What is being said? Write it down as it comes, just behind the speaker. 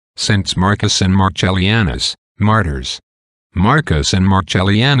Saints Marcus and Marcellianus, martyrs. Marcus and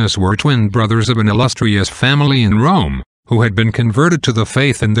Marcellianus were twin brothers of an illustrious family in Rome, who had been converted to the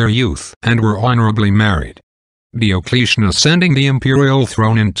faith in their youth and were honorably married. Diocletian ascending the imperial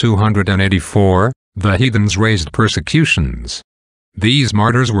throne in 284, the heathens raised persecutions. These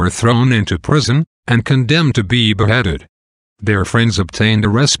martyrs were thrown into prison, and condemned to be beheaded. Their friends obtained a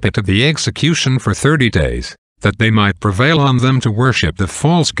respite of the execution for 30 days, that they might prevail on them to worship the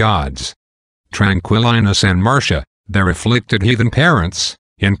false gods. Tranquillinus and Marcia, their afflicted heathen parents,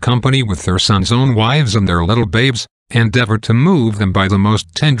 in company with their sons' own wives and their little babes, endeavored to move them by the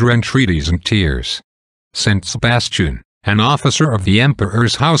most tender entreaties and tears. Saint Sebastian, an officer of the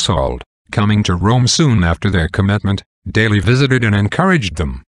emperor's household, coming to Rome soon after their commitment, daily visited and encouraged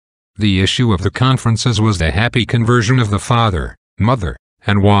them. The issue of the conferences was the happy conversion of the father, mother,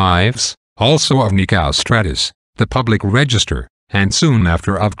 and wives, also of Nicostratus, the public register, and soon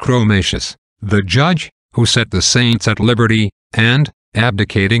after of Chromatius, the judge, who set the saints at liberty, and,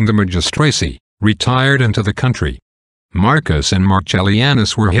 abdicating the magistracy, retired into the country. Marcus and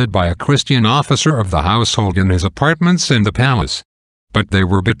Marcellianus were hid by a Christian officer of the household in his apartments in the palace. But they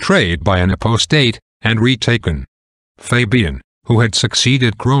were betrayed by an apostate, and retaken. Fabian, who had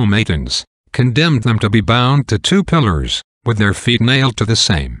succeeded Chromatius, condemned them to be bound to 2 pillars, with their feet nailed to the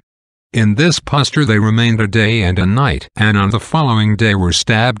same. In this posture they remained a day and a night, and on the following day were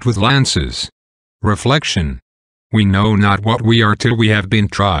stabbed with lances. Reflection. We know not what we are till we have been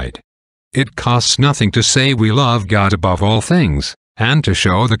tried. It costs nothing to say we love God above all things, and to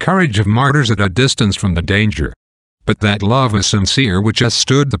show the courage of martyrs at a distance from the danger. But that love is sincere which has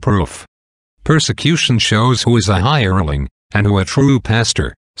stood the proof. Persecution shows who is a hireling, and who a true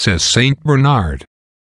pastor, says Saint Bernard.